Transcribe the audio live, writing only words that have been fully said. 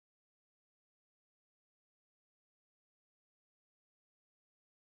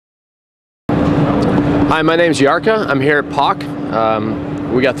Hi, my name's Yarka. I'm here at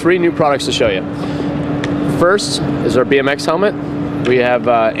POC. We got 3 new products to show you. First is our BMX helmet. We have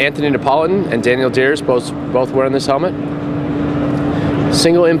Anthony Napolitan and Daniel Deers both wearing this helmet.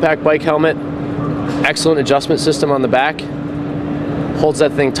 Single impact bike helmet, excellent adjustment system on the back. Holds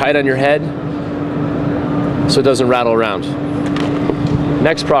that thing tight on your head so it doesn't rattle around.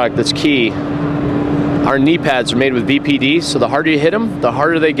 Next product that's key, our knee pads are made with VPD, so the harder you hit them, the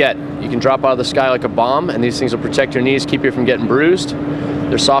harder they get. You can drop out of the sky like a bomb, and these things will protect your knees, keep you from getting bruised.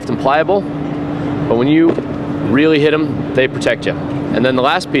 They're soft and pliable, but when you really hit them, they protect you. And then the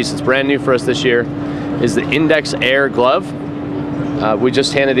last piece that's brand new for us this year is the Index Air glove. We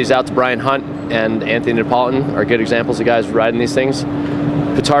just handed these out to Brian Hunt and Anthony Napolitan, are good examples of guys riding these things.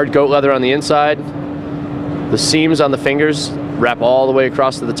 Petard goat leather on the inside. The seams on the fingers wrap all the way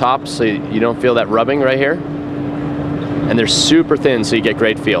across to the top so you don't feel that rubbing right here. And they're super thin so you get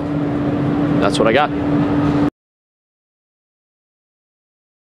great feel. That's what I got.